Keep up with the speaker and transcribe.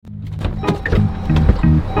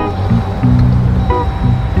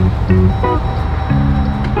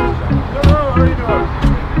how are you doing?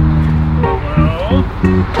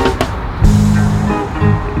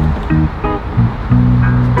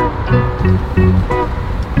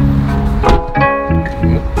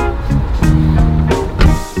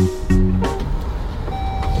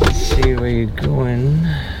 Let's see where you're going.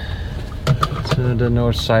 To the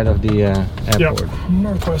north side of the airport. Yep,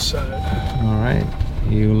 northwest side. Alright.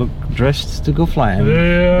 You look dressed to go flying.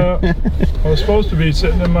 Yeah. I was supposed to be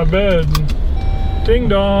sitting in my bed. Ding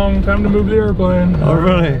dong, time to move the airplane. Oh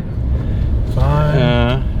really?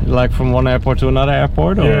 Fine. Like from one airport to another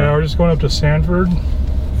airport? Or? Yeah, we're just going up to Sanford,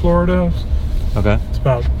 Florida. Okay. It's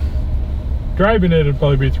about, driving it'd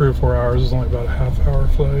probably be 3 or 4 hours. It's only about a half-hour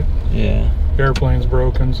flight. Yeah. The airplane's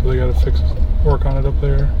broken, so they got to work on it up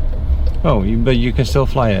there. Oh, but you can still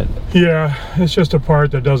fly it? Yeah, it's just a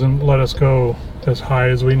part that doesn't let us go as high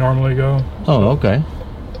as we normally go. Oh, okay.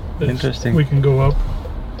 Interesting. We can go up.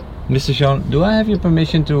 Mr. Shawn, do I have your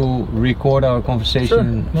permission to record our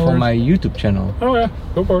conversation no for worries. my YouTube channel? Oh yeah,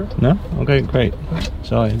 go for it. No? Okay, great.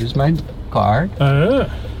 So this is my card. I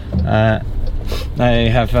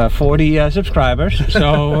have 40 subscribers,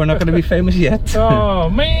 so we're not going to be famous yet.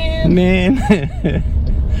 Oh man! Man.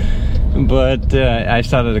 But I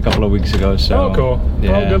started a couple of weeks ago, so... Oh cool.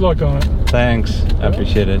 Yeah. Well, good luck on it. Thanks, I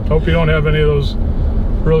appreciate it. Hope you don't have any of those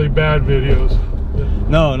really bad videos.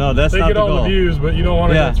 No, that's they not the goal. They get all the views, but you don't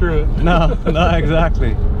want to go through it. No,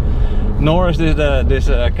 exactly. Nor is this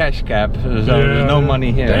cash cap, so there's no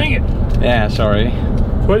money here. Dang it! Yeah, sorry.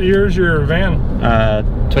 What year is your van?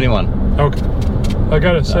 21. Okay. I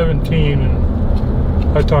got a 17,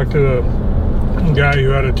 and I talked to a guy who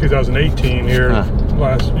had a 2018 here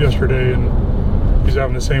yesterday, and he's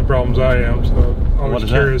having the same problems I am. So I was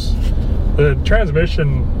curious. The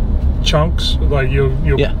transmission chunks, like you'll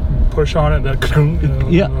push on it, and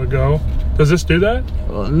it'll go. Does this do that?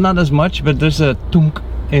 Well, not as much, but there's a tunk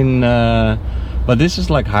in. But this is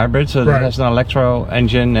like hybrid, so it has an electro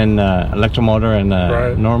engine and electromotor and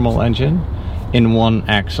a normal engine in one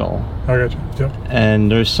axle. I got you. Yep. And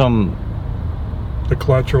there's some. The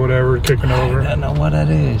clutch or whatever kicking over. I don't know what that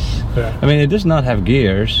is. Yeah. I mean, it does not have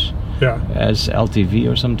gears. Yeah. As LTV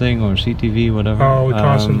or something, or CTV, whatever. Oh, the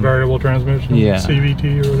constant variable transmission. Yeah.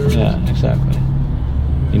 CVT or whatever. Yeah, exactly.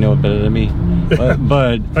 You know it better than me.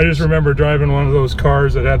 But I just remember driving one of those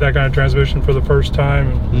cars that had that kind of transmission for the first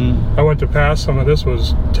time. And I went to pass some of this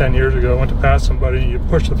was 10 years ago. I went to pass somebody, you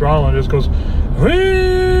push the throttle and it just goes,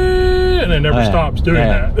 and it never stops doing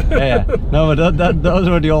that. Yeah. No, but those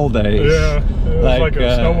were the old days. Yeah. It was like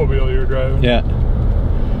a snowmobile you were driving. Yeah.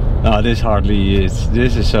 No, this hardly is.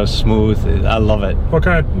 This is so smooth. I love it. What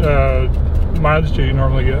kind of mileage do you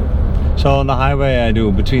normally get? So on the highway I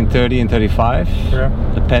do between 30 and 35,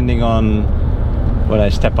 depending on whether I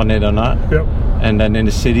step on it or not. Yep. And then in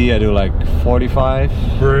the city I do like 45.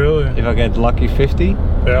 Really? If I get lucky, 50.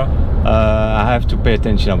 Yeah. I have to pay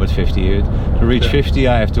attention up at 50. To reach 50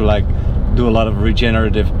 I have to like do a lot of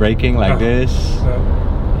regenerative braking like this.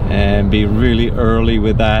 And be really early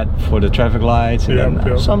with that for the traffic lights, and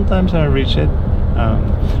then sometimes I reach it.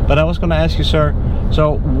 But I was going to ask you, sir,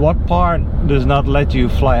 so what part does not let you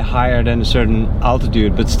fly higher than a certain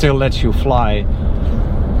altitude but still lets you fly?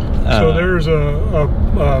 So there's a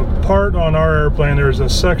part on our airplane, there's a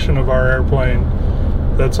section of our airplane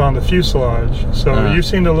that's on the fuselage. So you've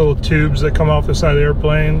seen the little tubes that come off the side of the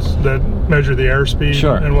airplanes that measure the airspeed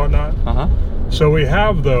and whatnot? So we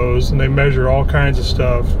have those, and they measure all kinds of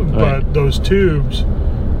stuff. But those tubes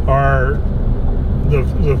are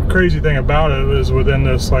the crazy thing about it is within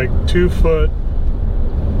this like 2 foot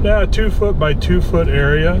by 2 foot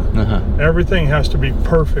area. Everything has to be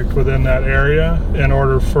perfect within that area in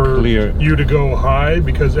order for you to go high,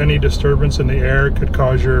 because any disturbance in the air could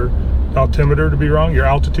cause your altimeter to be wrong, your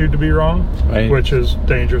altitude to be wrong, which is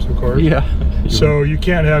dangerous, of course. Yeah. So you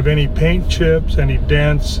can't have any paint chips, any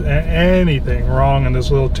dents, anything wrong in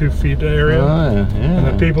this little 2 feet area. And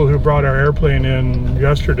the people who brought our airplane in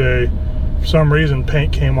yesterday, for some reason,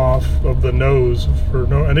 paint came off of the nose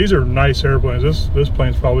and these are nice airplanes. This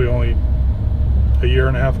plane's probably only a year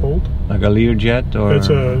and a half old. Like a Learjet, or it's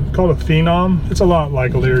called a Phenom. It's a lot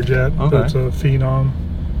like a Learjet, but it's a Phenom.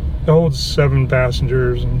 It holds 7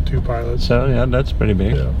 passengers and 2 pilots. So yeah, that's pretty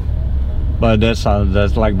big. Yeah. But that's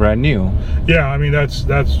like brand new. Yeah, I mean that's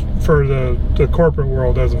for the corporate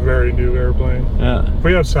world. That's a very new airplane. Yeah.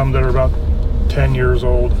 We have some that are about 10 years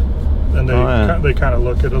old, and they kind of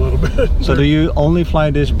look it a little bit. So do you only fly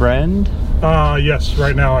this brand? Yes,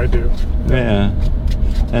 right now I do. Yeah.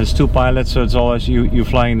 And it's 2 pilots, so it's always you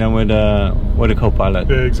flying them with a co-pilot.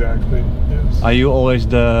 Yeah, exactly. Yes. Are you always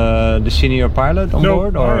the senior pilot on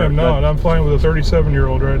board? No, I am not. I'm flying with a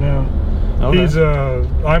 37-year-old right now.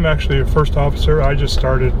 Okay. I'm actually a first officer. I just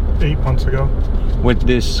started 8 months ago. With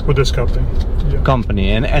this company. Yeah.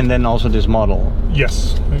 Company and then also this model.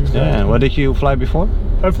 Yes. Exactly. Yeah. What did you fly before?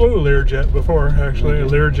 I flew a Learjet before, actually. A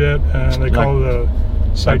Learjet, and they call it a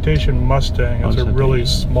Citation Mustang. It's a really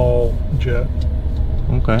small jet.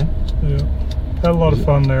 Okay. Yeah. Had a lot of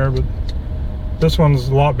fun there, but this one's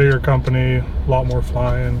a lot bigger company, a lot more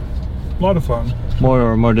flying, a lot of fun.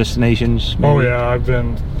 More destinations. Maybe? Oh yeah, I've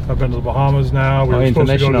been to the Bahamas now. We were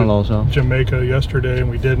supposed to go to also. Jamaica yesterday, and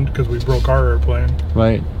we didn't because we broke our airplane.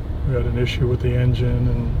 Right. We had an issue with the engine,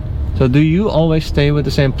 and. So do you always stay with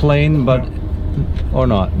the same plane, but or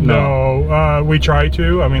not? No, we try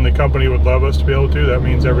to. I mean, the company would love us to be able to. That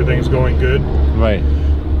means everything's going good. Right.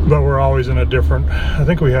 But we're always in a different. I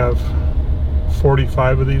think we have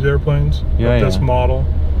 45 of these airplanes of this model.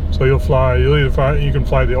 So you can fly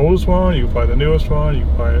the oldest one, you can fly the newest one, you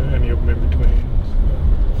can fly any of them in between.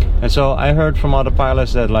 And so I heard from other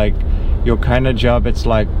pilots that like your kind of job, it's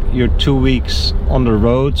like you're 2 weeks on the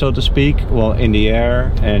road, so to speak, well, in the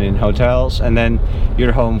air and in hotels, and then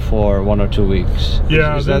you're home for 1 or 2 weeks.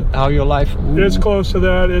 Yeah. Is that how your life? Ooh. It's close to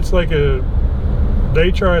that. It's like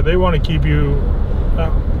they want to keep you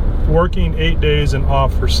working 8 days and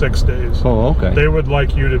off for 6 days. Oh, okay. They would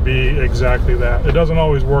like you to be exactly that. It doesn't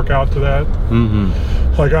always work out to that.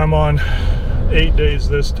 Mm-hmm. Like I'm on 8 days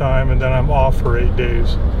this time, and then I'm off for 8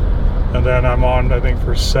 days. And then I'm on, I think,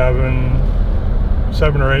 for 7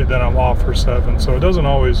 or 8, then I'm off for 7. So it doesn't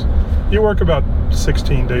always, you work about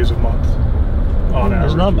 16 days a month on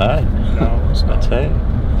average. It's not bad. No, it's not.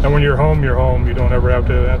 And when you're home, you're home. You don't ever have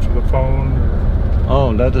to answer the phone.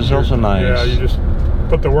 Oh, that is also nice. Yeah, you just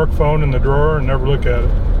put the work phone in the drawer and never look at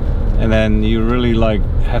it. And then you really like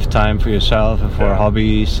have time for yourself and for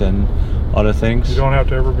hobbies and other things. You don't have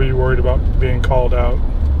to ever be worried about being called out.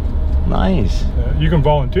 Nice. Yeah, you can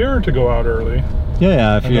volunteer to go out early.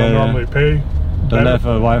 Yeah, if you normally pay. Don't have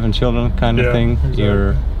a wife and children kind of thing. Exactly.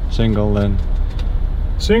 You're single then.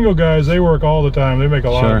 Single guys, they work all the time. They make a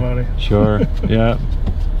lot of money. Sure. Yeah.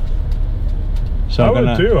 So I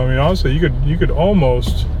would too. I mean, honestly, you could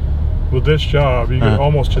almost, with this job, you could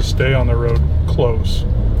almost just stay on the road close.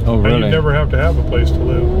 Oh, really? And you'd never have to have a place to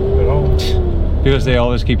live at all. Because they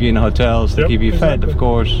always keep you in hotels to keep you fed, of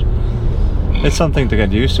course. It's something to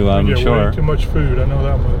get used to, I'm sure. Way too much food, I know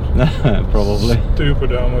that much. Probably.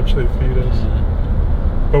 Stupid how much they feed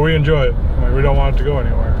us. But we enjoy it. I mean, we don't want it to go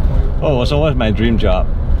anywhere. Oh, it was always my dream job.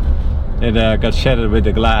 It got shattered with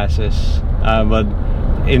the glasses. But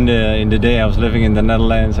in the day I was living in the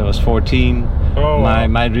Netherlands, I was 14. Oh, wow.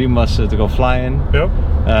 My dream was to go flying. Yep.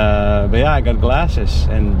 But yeah, I got glasses,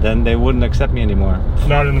 and then they wouldn't accept me anymore.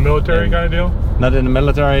 Not in the military kind of deal? Not in the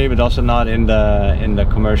military, but also not in the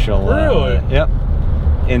commercial. Really? Yep.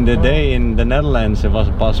 In the day in the Netherlands, it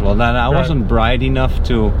wasn't possible. Now I wasn't bright enough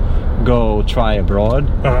to go try abroad.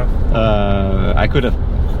 I could have,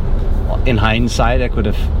 in hindsight, I could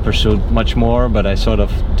have pursued much more, but I sort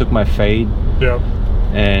of took my fate. Yep.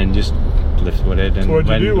 And just lived with it and so went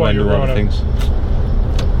to a lot of things.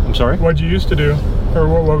 I'm sorry? What you used to do, or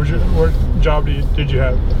what job did you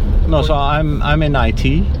have? No, so I'm in IT.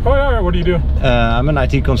 Oh yeah, what do you do? I'm an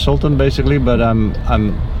IT consultant basically, but I'm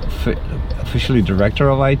officially director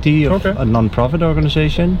of IT of a non-profit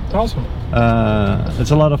organization. Awesome.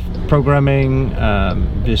 It's a lot of programming,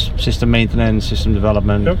 just system maintenance, system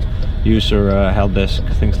development, user help desk,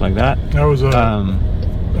 things like that. I was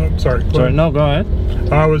sorry. No, go ahead.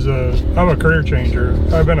 I'm a career changer.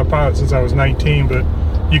 I've been a pilot since I was 19, but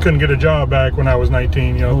you couldn't get a job back when I was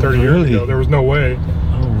 19, 30 years ago. There was no way.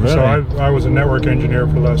 Oh, really? So I was a network engineer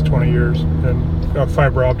for the last 20 years, and a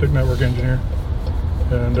fiber optic network engineer.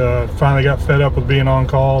 And finally got fed up with being on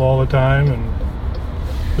call all the time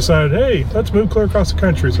and decided, hey, let's move clear across the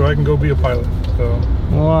country so I can go be a pilot. So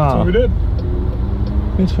that's what we did.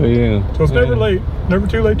 Good for you. So it's never late, never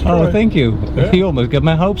too late to try. Oh, thank you. Yeah. You almost got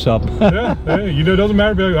my hopes up. Yeah, hey, it doesn't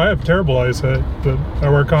matter. I have terrible eyesight, but I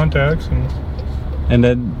wear contacts, and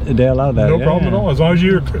then they allow that. No problem at all. As long as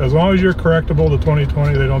you're correctable to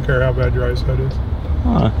 20/20, they don't care how bad your eyesight is.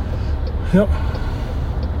 Huh. Yep.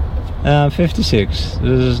 56.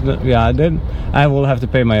 This is I will have to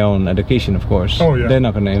pay my own education, of course. Oh yeah. They're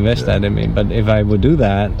not going to invest that in me. But if I would do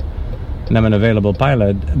that, and I'm an available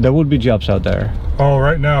pilot, there would be jobs out there. Oh,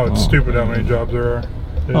 right now it's stupid how many jobs there are.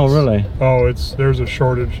 Really? Oh, there's a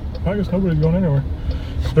shortage. I guess nobody's going anywhere.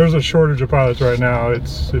 There's a shortage of pilots right now.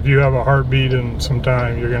 It's if you have a heartbeat and some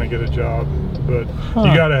time, you're going to get a job. But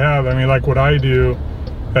you got to have. I mean, like what I do,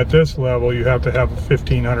 at this level, you have to have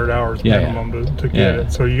 1,500 hours minimum to get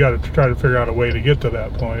it. So you got to try to figure out a way to get to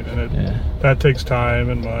that point, and that takes time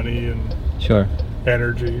and money and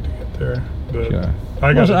energy to get there. But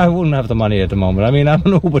I wouldn't have the money at the moment. I mean, I'm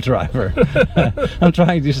an Uber driver. I'm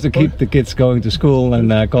trying just to keep the kids going to school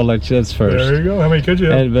and college. That's first. There you go. How many kids you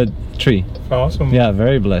have? But 3. Awesome. Yeah,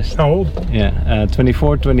 very blessed. How old? Yeah,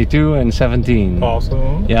 24, 22, and 17.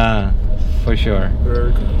 Awesome. Yeah, for sure.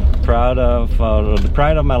 Very good. Proud of the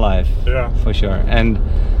pride of my life. Yeah, for sure. And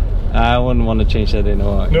I wouldn't want to change that in the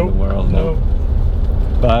world. No.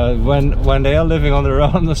 But when they are living on their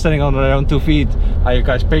own, standing on their own 2 feet, are you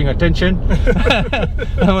guys paying attention?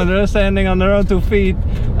 And when they're standing on their own 2 feet,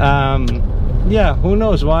 yeah, who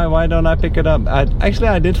knows? Why don't I pick it up? I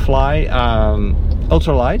did fly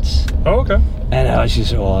ultralights. Oh, okay. And that was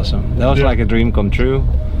just so awesome. That was like a dream come true.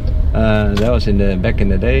 That was back in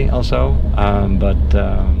the day also.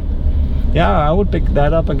 Yeah, I would pick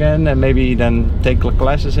that up again and maybe then take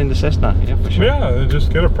classes in the Cessna. Yeah, for sure. Yeah, just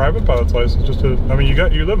get a private pilot's license. I mean,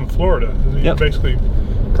 you live in Florida. You're basically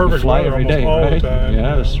perfect fly weather every day, all right? the time.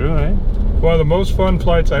 Yeah, that's true, right? One of the most fun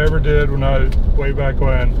flights I ever did way back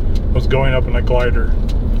when was going up in a glider.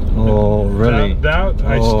 Oh, really?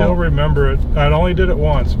 I still remember it. I only did it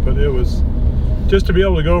once, but it was just to be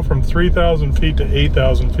able to go from 3,000 feet to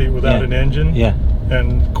 8,000 feet without an engine. Yeah.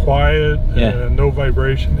 And quiet and no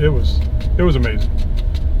vibration. It was amazing.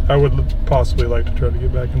 I would possibly like to try to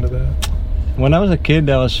get back into that. When I was a kid,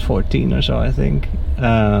 I was 14 or so, I think.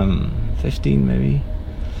 15 maybe.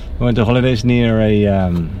 I went to holidays near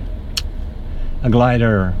a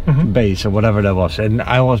glider base or whatever that was, and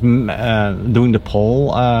I was doing the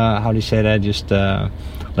pole. How do you say that? Just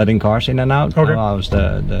letting cars in and out. Okay. I was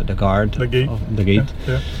the guard. The gate. The gate.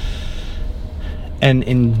 Yeah. And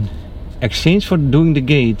in exchange for doing the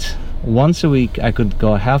gate, once a week I could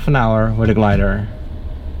go half an hour with a glider,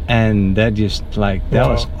 and that just that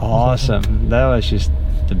was awesome. That was just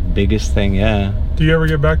the biggest thing. Yeah. Do you ever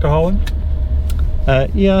get back to Holland?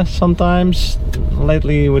 Yeah, sometimes.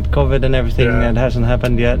 Lately with COVID and everything, that hasn't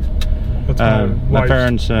happened yet. My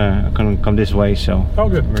parents couldn't come this way, so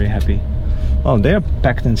good. I'm very happy. Oh, they're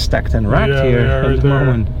packed and stacked and racked here at the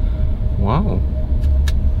moment. Wow.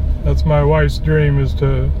 That's my wife's dream, is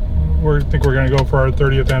to. I think we're going to go for our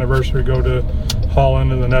 30th anniversary. Go to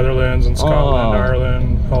Holland and the Netherlands and Scotland,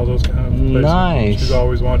 Ireland, all those kind of places. Nice. She's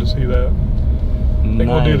always wanted to see that. I think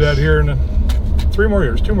we'll do that here in 2 more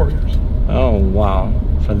years. Oh wow,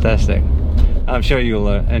 fantastic! I'm sure you'll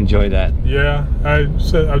enjoy that. Yeah, I'm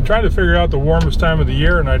trying to figure out the warmest time of the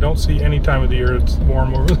year, and I don't see any time of the year it's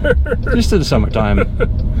warm over there. Just in the summertime.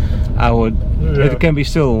 I would. Yeah. It can be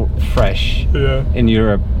still fresh. Yeah. In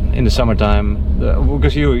Europe in the summertime,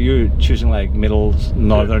 because you're choosing like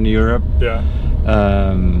northern Europe. Yeah.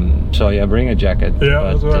 So yeah, bring a jacket. Yeah,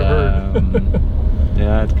 that's what I've heard.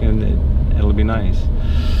 Yeah, it'll be nice.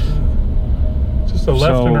 Just a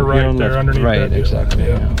left and a right there underneath that. Right, exactly.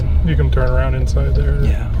 Yeah. You can turn around inside there.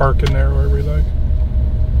 Yeah. Park in there wherever you like.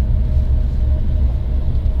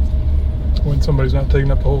 When somebody's not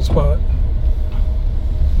taking up the whole spot.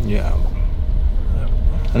 Yeah.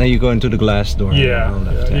 And then you go into the glass door. Yeah.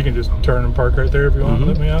 You can just turn and park right there if you want.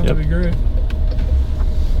 Let me out. That'd be great.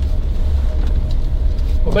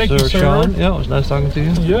 Well, thank you, sir. Shawn. Yeah, it was nice talking to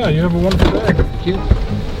you. Yeah, you have a wonderful day. Thank you.